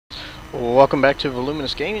Welcome back to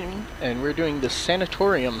Velluminous Gaming, and we're doing the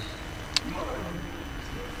Sanitorium.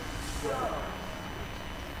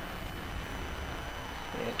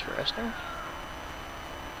 Interesting.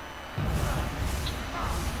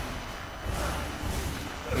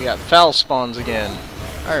 We got foul spawns again.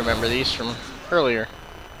 I remember these from earlier.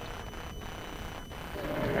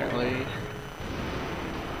 Apparently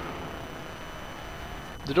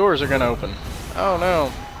the doors are gonna open. Oh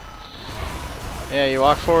no. Yeah, you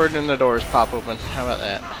walk forward and the doors pop open. How about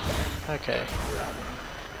that? Okay.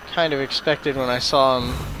 Kind of expected when I saw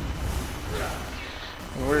them.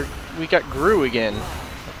 We got Gru again.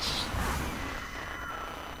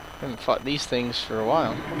 Haven't fought these things for a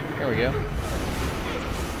while. Here we go.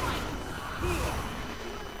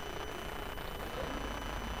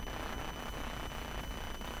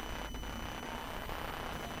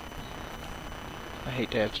 I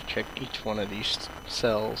hate to have to check each one of these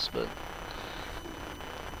cells, but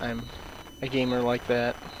I'm a gamer like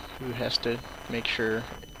that who has to make sure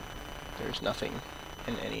there's nothing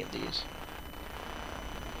in any of these.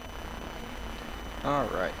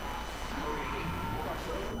 Alright.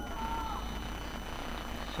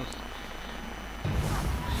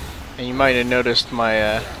 And you might have noticed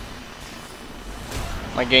my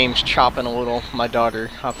my game's chopping a little. My daughter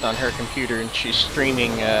hopped on her computer and she's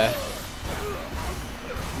streaming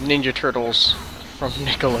Ninja Turtles from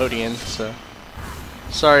Nickelodeon, so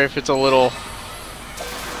sorry if it's a little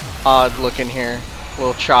odd looking here, a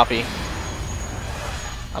little choppy.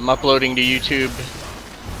 I'm uploading to YouTube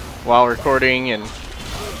while recording, and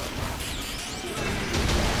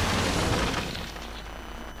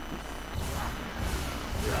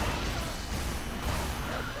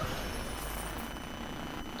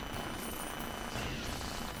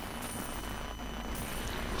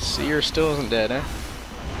Seer still isn't dead, eh?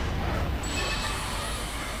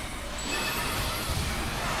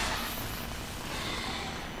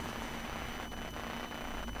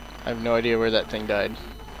 I have no idea where that thing died.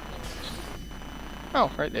 Oh,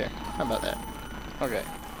 right there. How about that? Okay.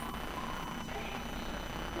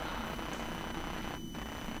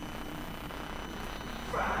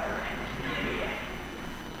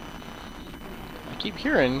 I keep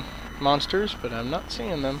hearing monsters, but I'm not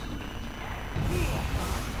seeing them.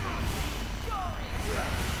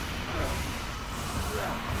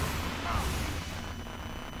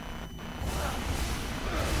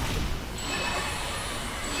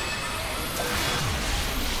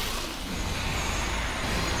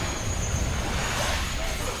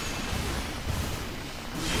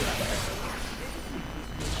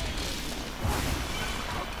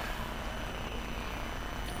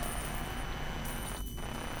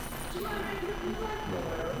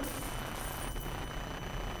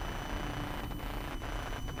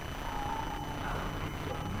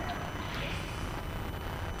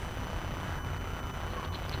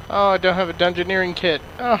 Oh, I don't have a dungeoneering kit.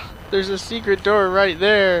 Oh, there's a secret door right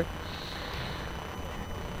there.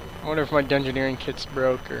 I wonder if my dungeoneering kit's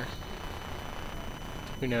broke, or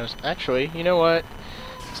who knows. Actually, you know what?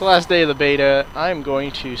 It's the last day of the beta. I'm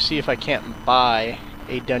going to see if I can't buy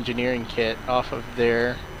a dungeoneering kit off of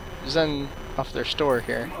their off their store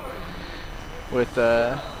here. With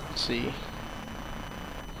let's see,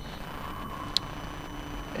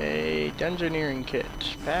 a dungeoneering kit,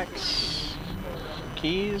 packs,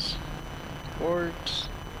 keys, boards.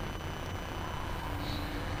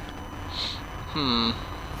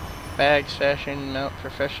 Bags, fashion, mount,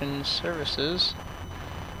 professions, services,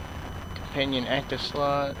 companion, active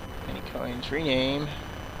slot, any coins, rename.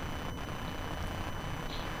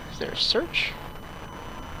 Is there a search?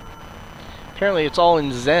 Apparently it's all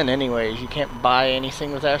in Zen anyways. You can't buy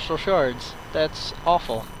anything with astral shards. That's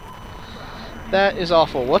awful. That is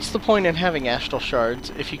awful. What's the point in having astral shards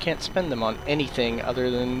if you can't spend them on anything other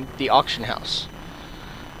than the auction house?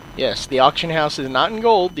 Yes, the auction house is not in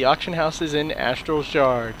gold. The auction house is in astral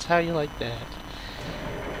shards. How you like that?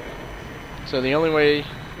 So the only way you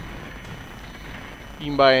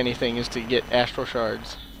can buy anything is to get astral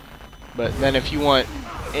shards. But then if you want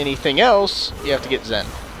anything else, you have to get Zen.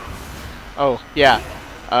 Oh, yeah.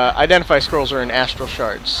 Identify scrolls are in astral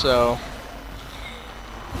shards, so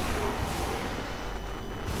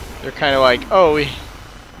they're kind of like, oh, you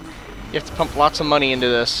have to pump lots of money into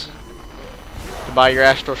this to buy your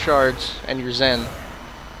astral shards and your Zen.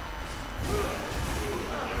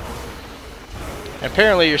 And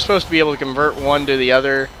apparently you're supposed to be able to convert one to the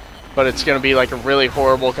other, but it's going to be like a really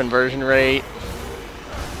horrible conversion rate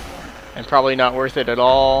and probably not worth it at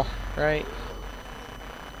all, right?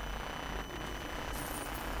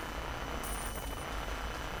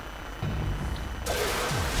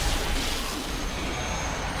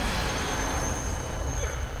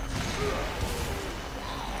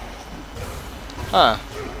 Huh.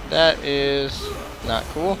 That is not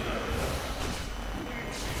cool.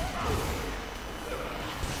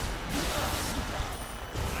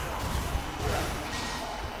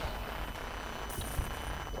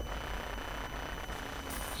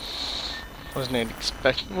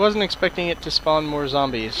 Wasn't expecting it to spawn more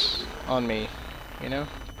zombies on me, you know?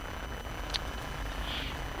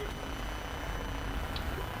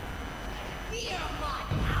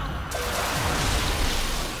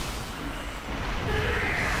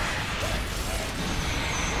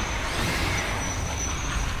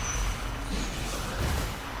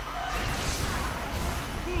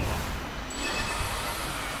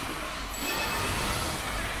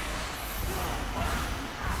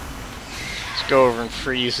 Go over and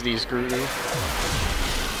freeze these Guru.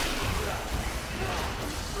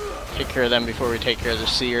 Take care of them before we take care of the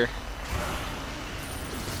seer.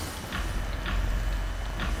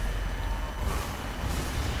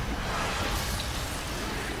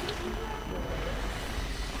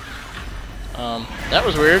 That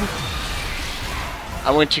was weird.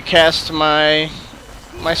 I went to cast my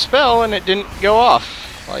spell and it didn't go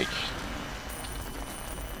off. Like,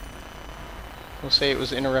 we'll say it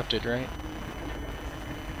was interrupted, right?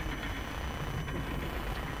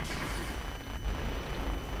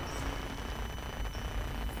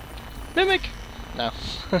 Mimic! No.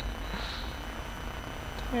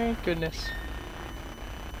 Thank goodness.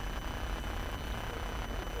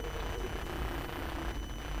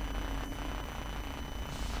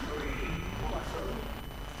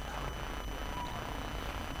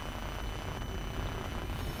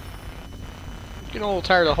 Getting a little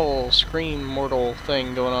tired of the whole Scream Mortal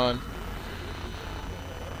thing going on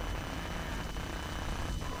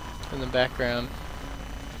in the background.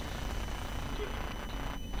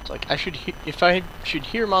 It's like if I should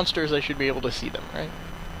hear monsters, I should be able to see them, right?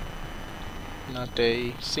 Not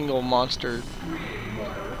a single monster.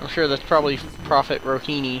 I'm sure that's probably Prophet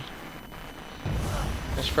Rohini.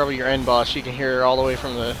 That's probably your end boss. You can hear her all the way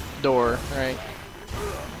from the door, right?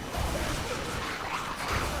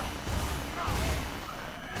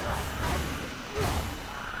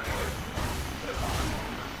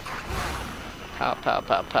 Pow, pow,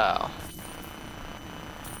 pow, pow.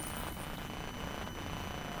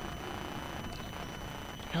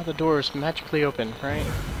 Now the door is magically open, right?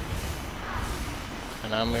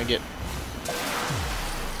 And I'm gonna get...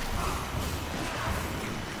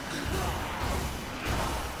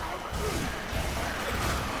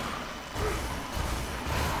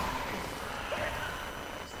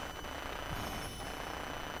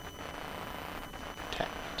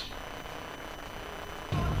 tapped.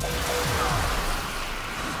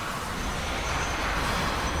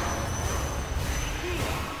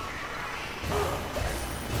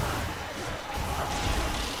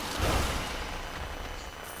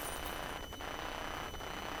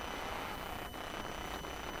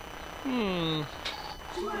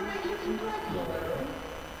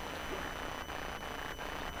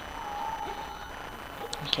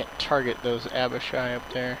 Can't target those Abishai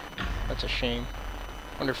up there. That's a shame.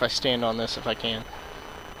 Wonder if I stand on this if I can.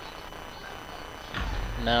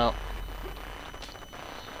 No.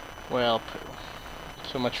 Well, poo.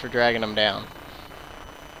 So much for dragging them down.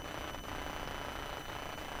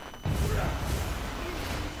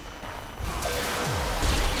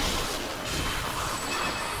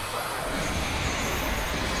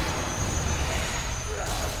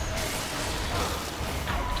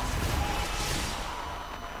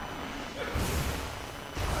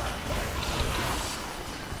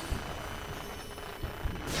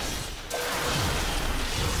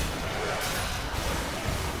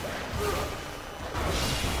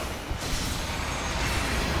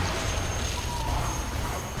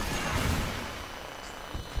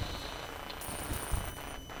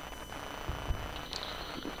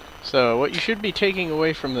 So, what you should be taking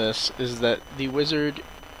away from this is that the wizard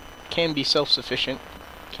can be self-sufficient,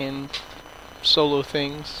 can solo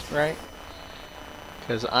things, right?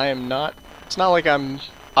 Because I am not... It's not like I'm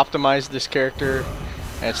optimized this character,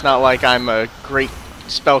 and it's not like I'm a great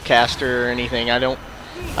spellcaster or anything.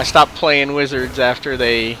 I stopped playing wizards after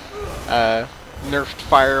they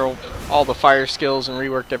nerfed all the fire skills and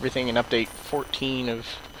reworked everything in update 14 of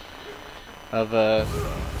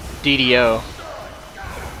DDO.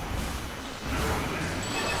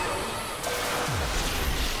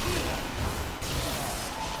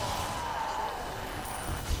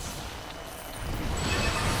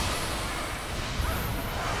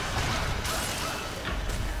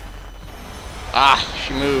 Ah,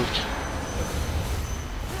 she moved.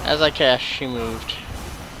 As I cast, she moved.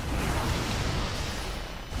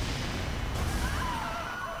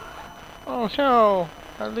 Oh no!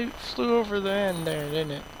 Our loot flew over the end there,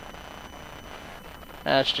 didn't it?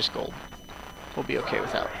 That's just gold. We'll be okay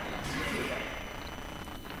without.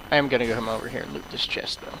 I am gonna go come over here and loot this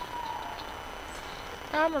chest, though.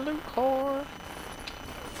 I'm a loot whore.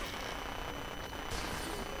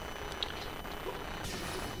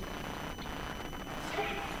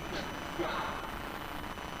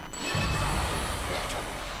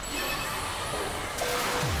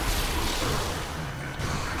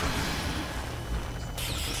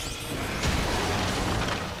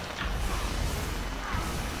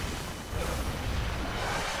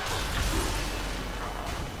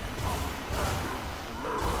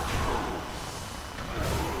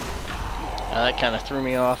 That kind of threw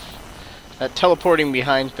me off. That teleporting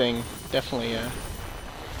behind thing definitely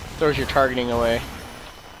throws your targeting away.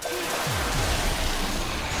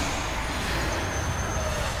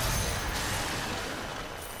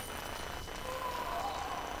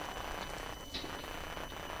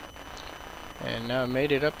 And now I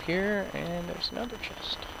made it up here, and there's another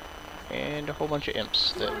chest. And a whole bunch of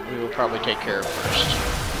imps that we will probably take care of first.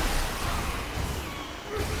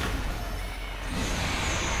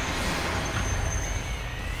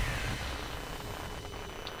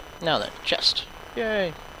 Now then, chest.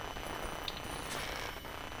 Yay!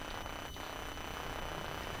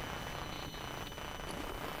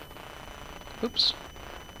 Oops.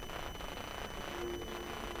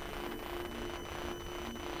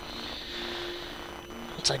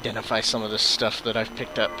 Let's identify some of this stuff that I've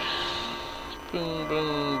picked up. Boom,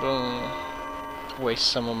 boom, boom. Waste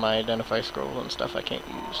some of my identify scrolls and stuff I can't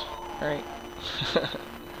use. Alright.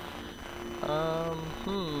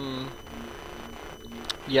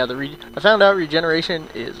 Yeah, I found out regeneration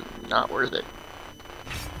is not worth it.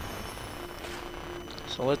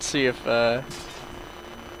 So let's see if I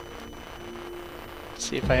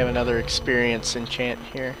have another experience enchant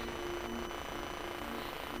here.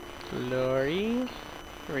 Glory.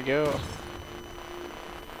 Here we go.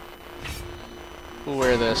 We'll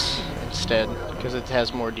wear this instead because it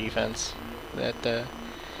has more defense. That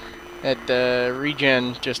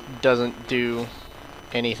regen just doesn't do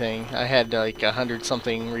anything. I had like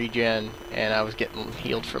 100-something regen, and I was getting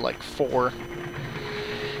healed for like 4.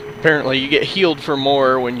 Apparently, you get healed for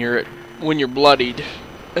more when you're bloodied,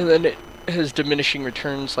 and then it has diminishing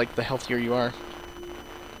returns like the healthier you are.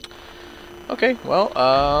 Okay, well,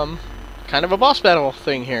 kind of a boss battle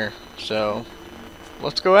thing here, so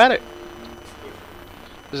let's go at it.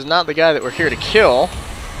 This is not the guy that we're here to kill.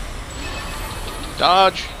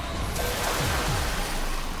 Dodge.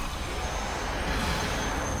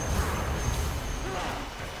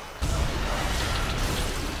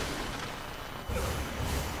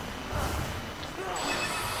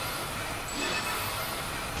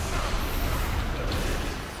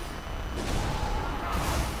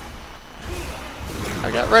 I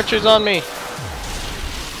got wretches on me.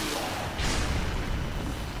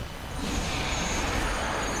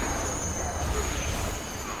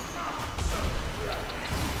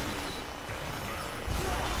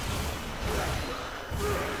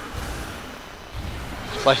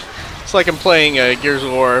 It's like I'm playing Gears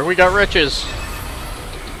of War. We got wretches.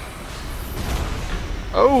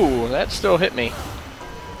 Oh, that still hit me.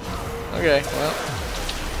 Okay, well.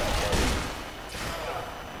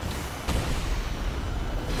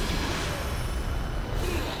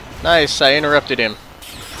 Nice, I interrupted him.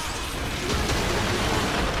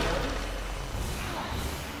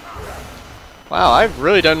 Wow, I've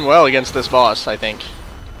really done well against this boss, I think.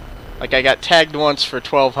 Like, I got tagged once for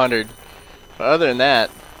 1200. But other than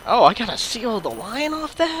that... Oh, I got a seal of the lion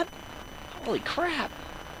off that? Holy crap.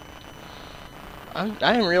 I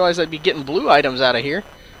didn't realize I'd be getting blue items out of here.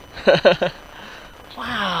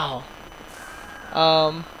 Wow.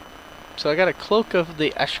 So I got a cloak of the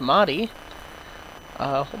Ashmati.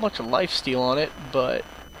 A whole bunch of lifesteal on it, but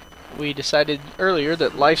we decided earlier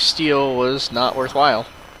that lifesteal was not worthwhile.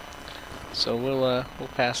 So we'll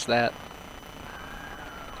pass that.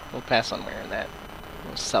 We'll pass on wearing that.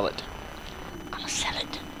 We'll sell it. I'm gonna sell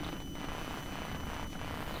it.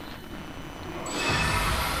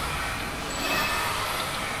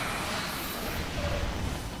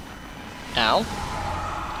 Ow.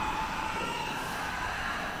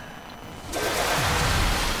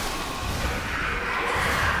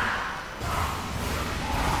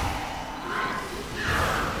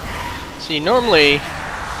 See, normally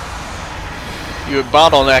you would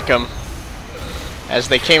bottleneck them as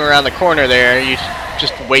they came around the corner there. You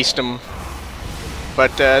just waste them.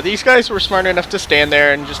 But these guys were smart enough to stand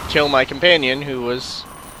there and just kill my companion, who was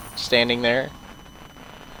standing there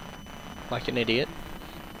like an idiot.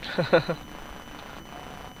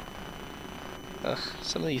 Ugh,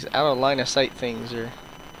 some of these out of line of sight things are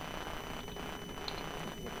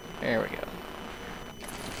There we go.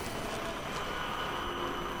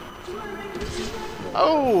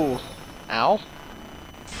 Oh! Ow.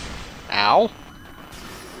 Ow.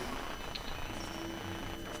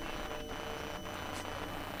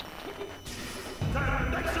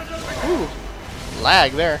 Ooh.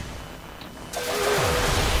 Lag there.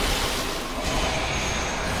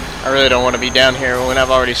 I really don't want to be down here when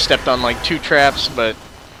I've already stepped on like 2 traps, but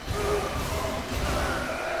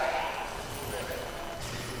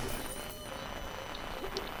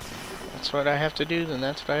that's what I have to do, then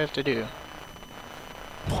that's what I have to do.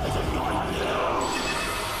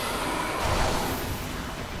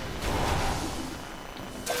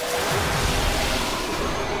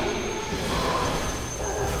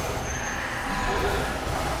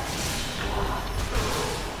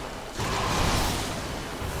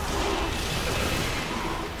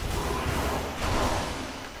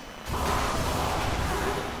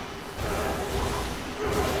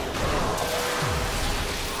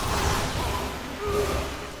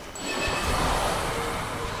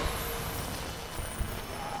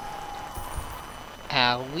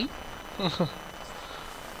 Owie.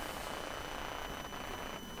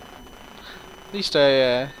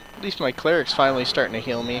 At least my cleric's finally starting to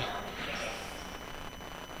heal me.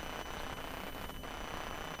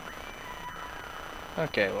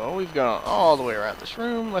 Okay, well, we've gone all the way around this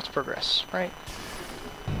room. Let's progress, right?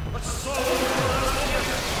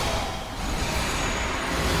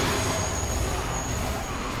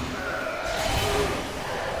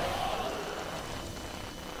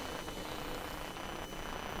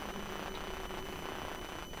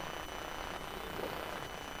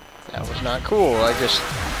 That was not cool.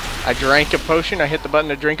 I drank a potion, I hit the button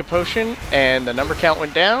to drink a potion, and the number count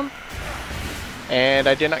went down, and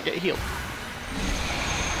I did not get healed.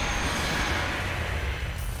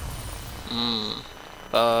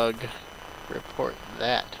 Bug. Report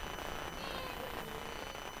that.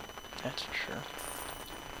 That's for sure.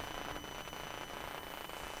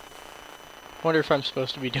 Wonder if I'm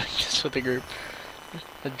supposed to be doing this with a group.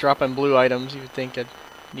 Dropping blue items, you would think I'd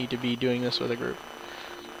need to be doing this with a group.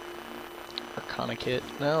 Arcana kit.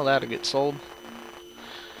 No, that'll get sold.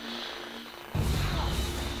 I'm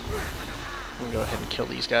gonna go ahead and kill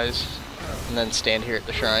these guys, and then stand here at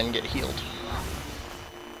the shrine and get healed.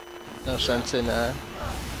 No sense in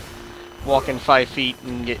walking 5 feet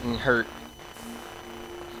and getting hurt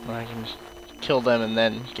when I can kill them and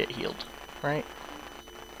then get healed, right?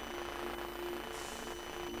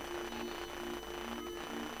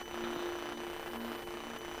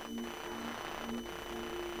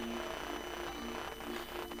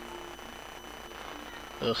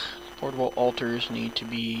 Ugh, portable altars need to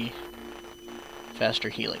be faster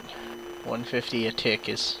healing. 150 a tick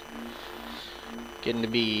is getting to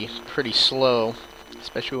be pretty slow,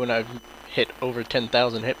 especially when I've hit over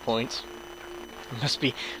 10,000 hit points. It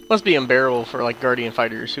must be unbearable for like Guardian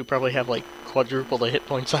fighters who probably have like quadruple the hit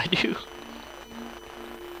points I do.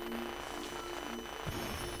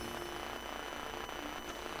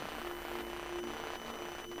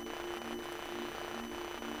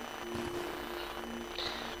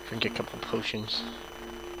 Drink a couple potions.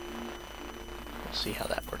 We'll see how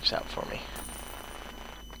that works out for me.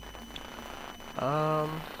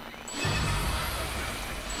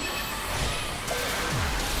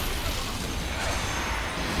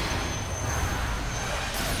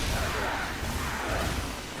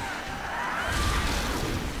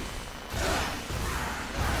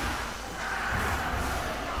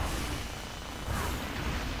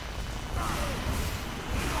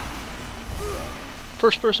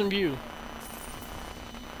 First person view.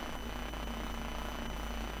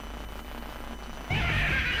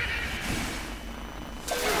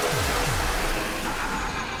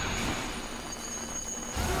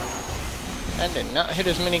 That did not hit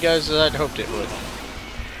as many guys as I'd hoped it would.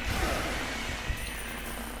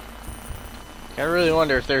 I really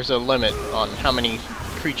wonder if there's a limit on how many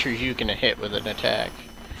creatures you can hit with an attack.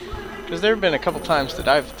 Because there have been a couple times that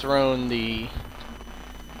I've thrown the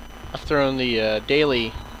daily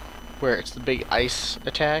where it's the big ice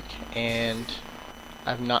attack, and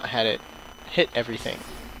I've not had it hit everything.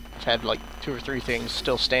 I've had like 2 or 3 things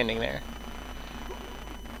still standing there.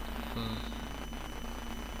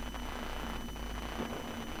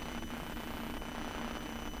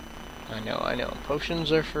 I know.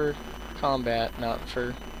 Potions are for combat, not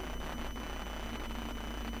for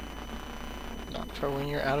when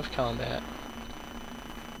you're out of combat.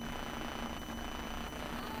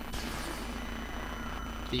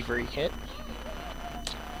 Thievery kit.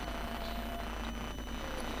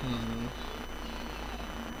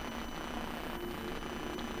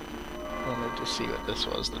 Wanted to see what this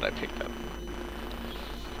was that I picked up.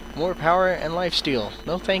 More power and lifesteal.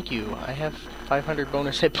 No thank you. I have 500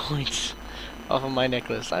 bonus hit points off of my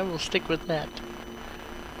necklace. I will stick with that.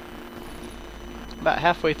 About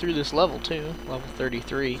halfway through this level too. Level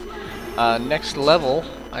 33. Next level,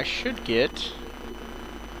 I should get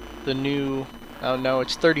the new... Oh no,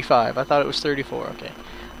 it's 35. I thought it was 34. Okay.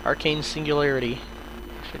 Arcane Singularity.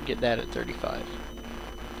 I should get that at 35.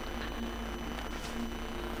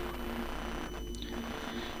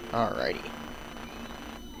 Alrighty.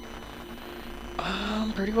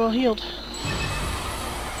 I'm pretty well healed.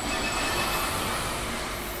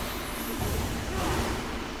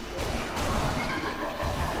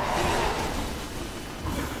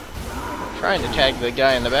 Trying to tag the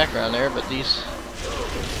guy in the background there, but these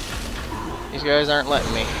guys aren't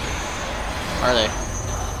letting me, are they?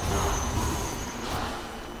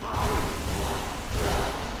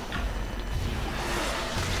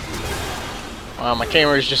 Wow, my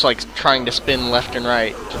camera is just like trying to spin left and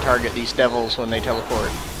right to target these devils when they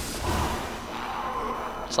teleport.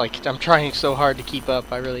 It's like I'm trying so hard to keep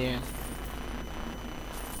up, I really am.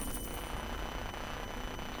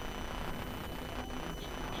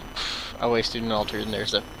 I wasted an altar and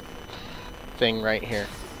there's a thing right here.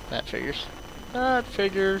 That figures. That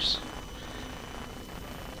figures.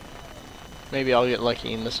 Maybe I'll get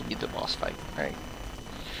lucky and this will be the boss fight. Alright.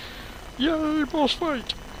 Yay, boss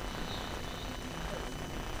fight!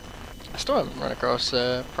 I still haven't run across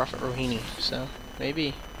Prophet Rohini, so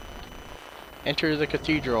maybe enter the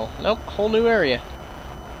cathedral. Nope, whole new area.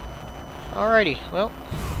 Alrighty, well.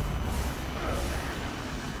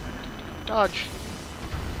 Dodge.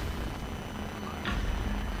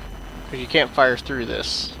 Because you can't fire through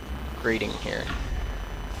this grating here.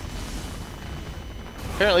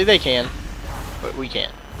 Apparently they can, but we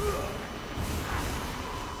can't.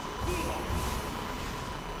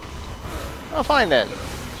 Oh, fine then.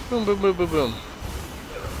 Boom, boom, boom, boom, boom.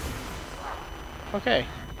 Okay.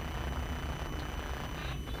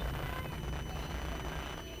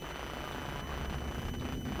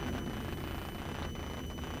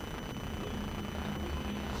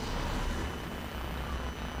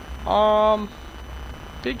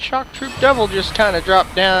 Big shock troop devil just kind of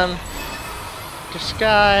dropped down to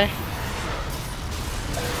sky.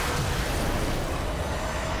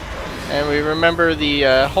 And we remember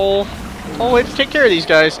the whole way to take care of these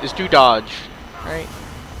guys is to dodge, right?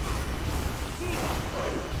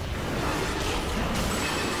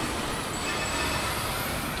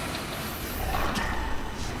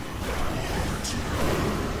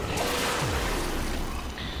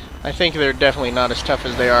 I think they're definitely not as tough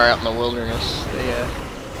as they are out in the wilderness.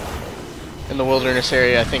 In the wilderness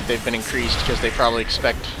area, I think they've been increased because they probably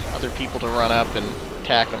expect other people to run up and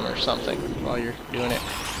attack them or something while you're doing it.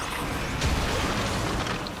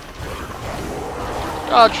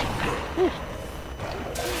 Dodge! Whew.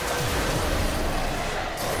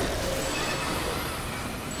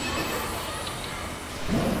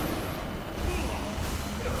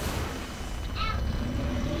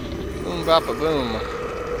 Boom boppa boom.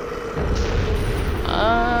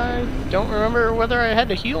 I don't remember whether I had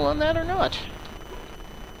to heal on that or not.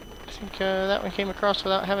 I think that one came across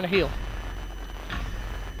without having a heal.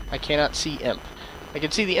 I cannot see imp. I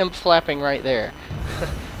can see the imp flapping right there.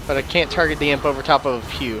 But I can't target the imp over top of a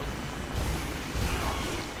pew.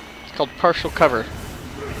 It's called partial cover.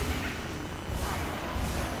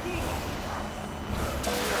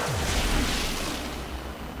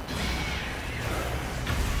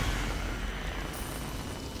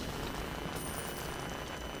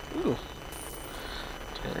 Ooh.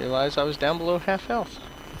 Didn't realize I was down below half health.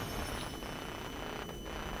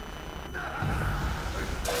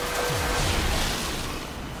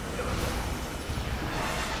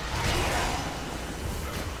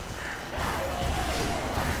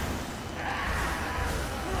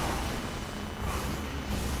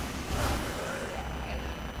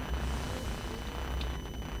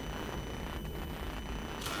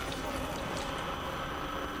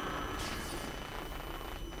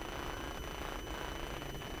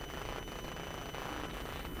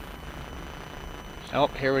 Oh,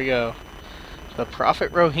 here we go. The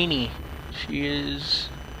Prophet Rohini. She is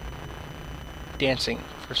dancing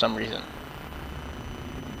for some reason.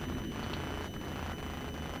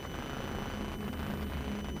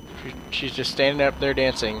 She's just standing up there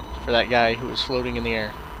dancing for that guy who was floating in the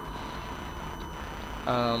air.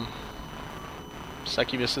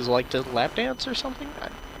 Succubuses like to lap dance or something? I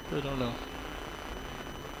really don't know.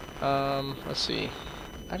 Let's see.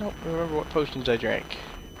 I don't remember what potions I drank.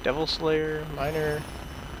 Devil Slayer, Minor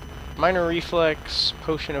Reflex,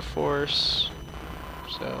 Potion of Force.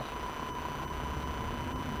 So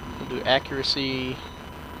we'll do Accuracy,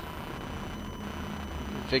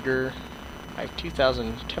 vigor. I have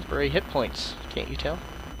 2,000 temporary hit points. Can't you tell?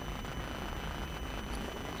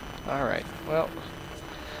 Alright, well,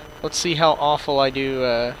 let's see how awful I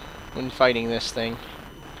do when fighting this thing.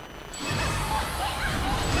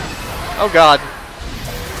 Oh god.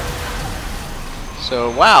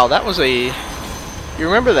 So, wow, that was a... You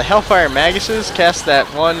remember the Hellfire Maguses cast that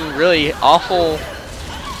one really awful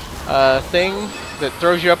thing that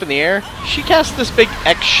throws you up in the air? She cast this big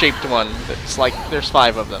X-shaped one that's like, there's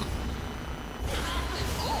 5 of them.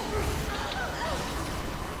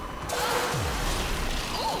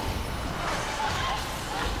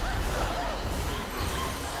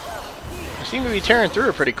 I seem to be tearing through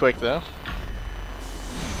her pretty quick though.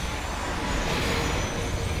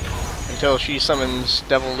 Until she summons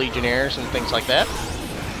Devil Legionnaires and things like that.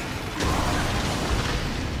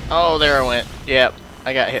 Oh, there I went. Yep,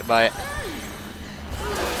 I got hit by it.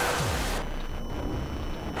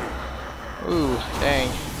 Ooh, dang.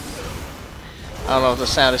 I don't know if the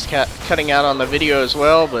sound is cutting out on the video as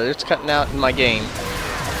well, but it's cutting out in my game.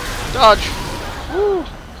 Dodge! Woo!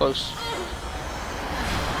 Close.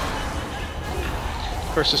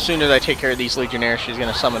 Of course, as soon as I take care of these Legionnaires, she's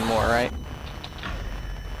going to summon more, right?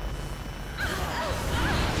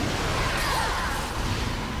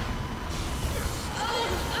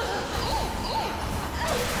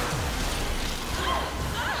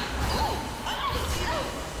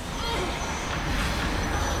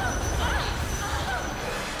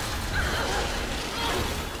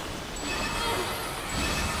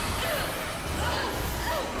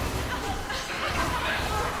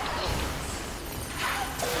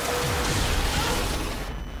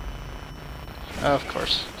 Of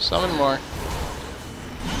course. Summon more.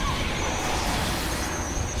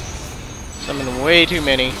 Summon way too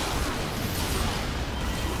many.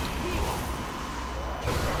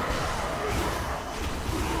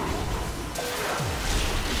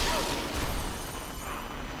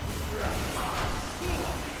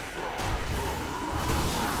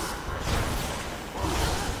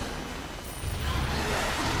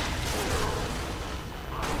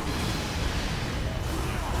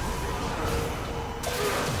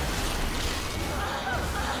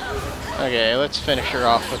 Okay, let's finish her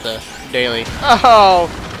off with a daily. Oh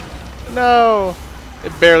no!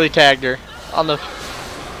 It barely tagged her on the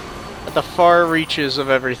at the far reaches of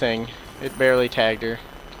everything. It barely tagged her.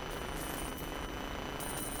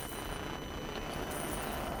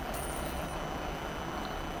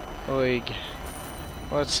 Oig.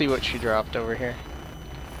 Let's see what she dropped over here.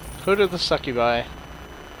 Hood of the Succubi.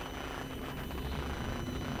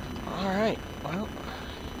 Alright, well,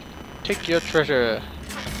 take your treasure.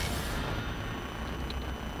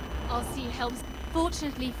 I'll see helps.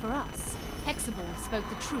 Fortunately for us, Hexaball spoke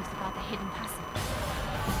the truth about the hidden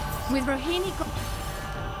passage. With Rohini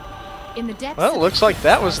in the depths. Well, it looks like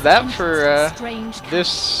that was that for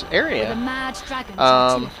this area. Where the mad dragon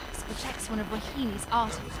protects one of Rohini's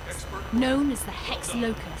artifacts, known as the Hex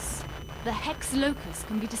Locus. The Hex Locus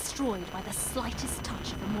can be destroyed by the slightest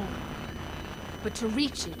touch of a mortal. But to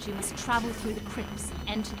reach it, you must travel through the crypts and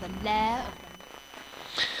enter the lair of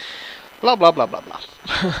the... Blah blah blah blah blah.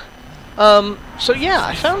 So yeah,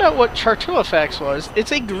 I found out what Chartuafax was.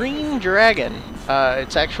 It's a green dragon.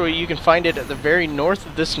 It's actually, you can find it at the very north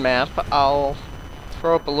of this map. I'll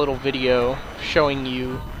throw up a little video showing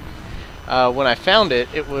you when I found it.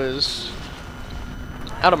 It was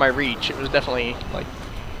out of my reach. It was definitely, like,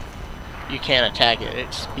 you can't attack it.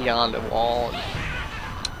 It's beyond a wall and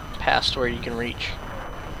past where you can reach.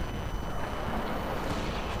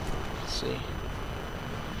 Let's see.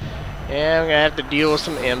 Yeah, I'm gonna have to deal with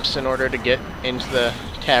some imps in order to get into the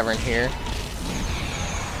tavern here.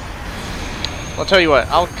 I'll tell you what,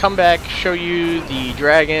 I'll come back, show you the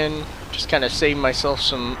dragon, just kind of save myself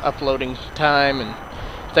some uploading time, and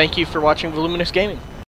thank you for watching Velluminous Gaming.